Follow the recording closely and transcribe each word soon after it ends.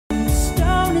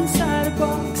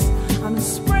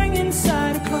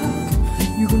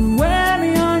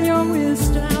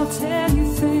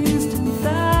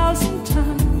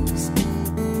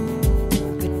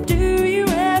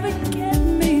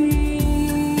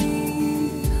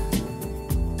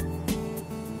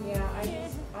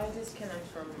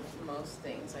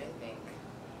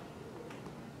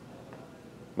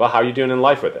Well, how are you doing in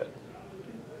life with it?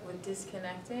 With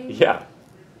disconnecting? Yeah.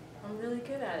 I'm really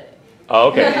good at it. Oh,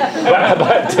 okay.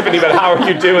 but Tiffany, but how are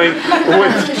you doing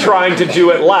with trying to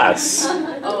do it less?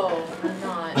 Oh, I'm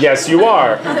not. Yes, you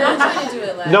are. I'm not trying to do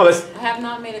it less. No, that's... I have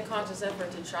not made a conscious effort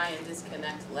to try and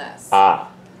disconnect less. Ah.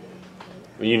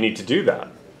 You need to do that.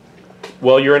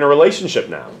 Well, you're in a relationship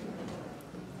now.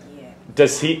 Yeah.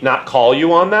 Does he not call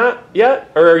you on that yet?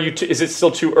 Or are you is it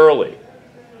still too early?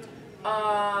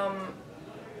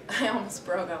 I almost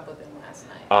broke up with him last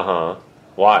night. Uh-huh.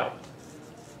 Why?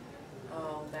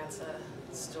 Oh, that's a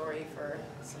story for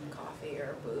some coffee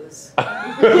or booze.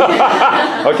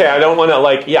 Okay, I don't want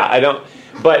to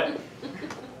but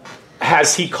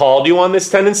has he called you on this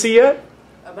tendency yet?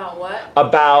 About what?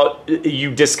 About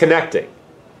you disconnecting.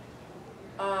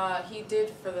 He did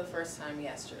for the first time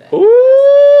yesterday.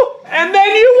 Ooh! And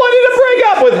then you wanted to break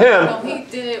up with him. No, he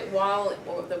did it while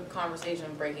the conversation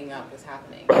of breaking up was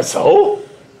happening. So?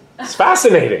 It's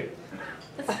fascinating.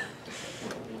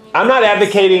 I'm not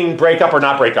advocating break up or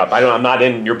not break up. I'm not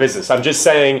in your business. I'm just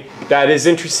saying that is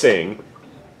interesting.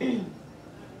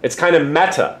 It's kind of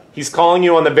meta. He's calling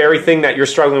you on the very thing that you're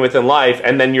struggling with in life,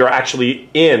 and then you're actually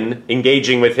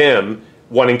engaging with him,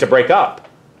 wanting to break up.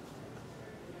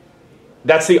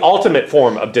 That's the ultimate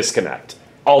form of disconnect.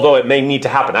 Although it may need to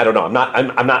happen. I don't know.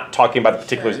 I'm not talking about the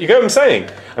particulars. You get what I'm saying?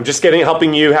 I'm just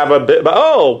helping you have a bit.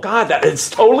 Oh, God, that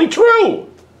is totally true.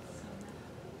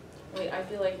 Wait, I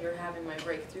feel like you're having my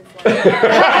breakthrough for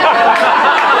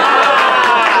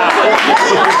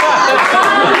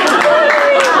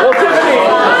Well, Tiffany.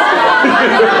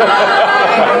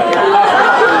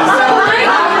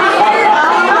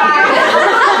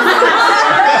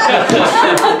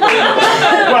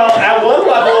 Well, at one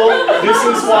level, this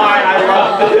is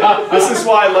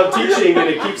why I love teaching, and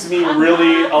it keeps me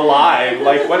really alive.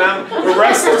 Like when the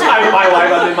rest of the time of my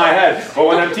life, I'm in my head. But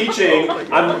when I'm teaching,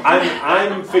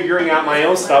 I'm figuring out my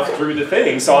own stuff through the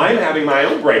thing. So I'm having my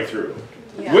own breakthrough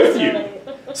with you.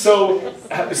 So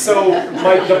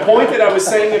the point that I was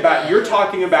saying about you're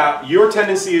talking about your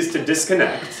tendency is to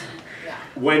disconnect.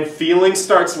 When feeling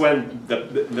starts, when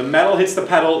the metal hits the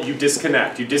pedal, you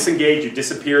disconnect, you disengage, you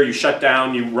disappear, you shut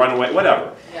down, you run away,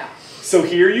 whatever. Yeah. So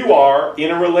here you are in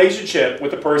a relationship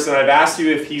with a person. I've asked you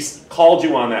if he's called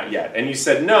you on that yet, and you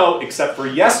said no, except for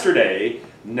yesterday.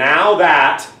 Now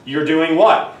that you're doing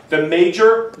what? The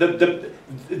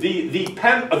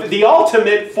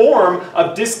ultimate form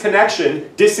of disconnection,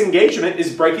 disengagement,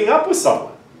 is breaking up with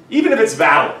someone, even if it's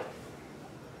valid.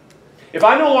 If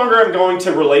I no longer am going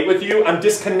to relate with you, I'm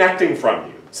disconnecting from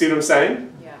you. See what I'm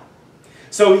saying? Yeah.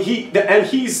 So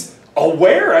he's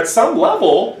aware at some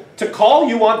level to call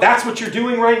you on, that's what you're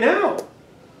doing right now.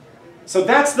 So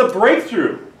that's the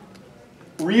breakthrough.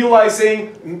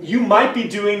 Realizing you might be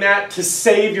doing that to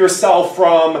save yourself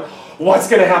from what's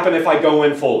going to happen if I go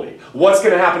in fully? What's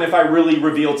going to happen if I really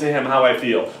reveal to him how I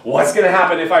feel? What's going to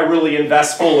happen if I really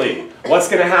invest fully? What's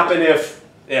going to happen if?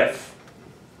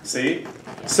 See?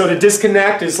 So to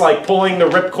disconnect is like pulling the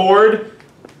ripcord.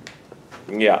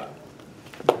 Yeah.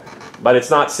 But it's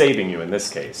not saving you in this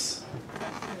case.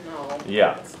 No.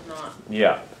 Yeah. It's not.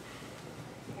 Yeah.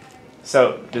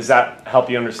 So does that help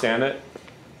you understand it?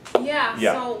 Yeah.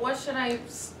 Yeah. So what should I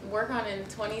work on in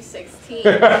 2016?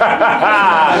 What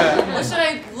should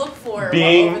I look for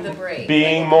over the break?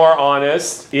 Being more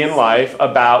honest in life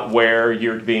about where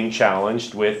you're being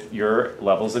challenged with your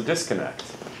levels of disconnect.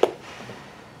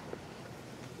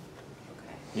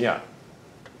 Yeah.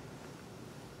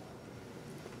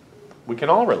 We can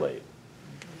all relate.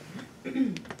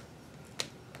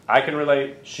 I can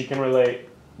relate, she can relate,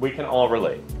 we can all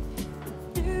relate.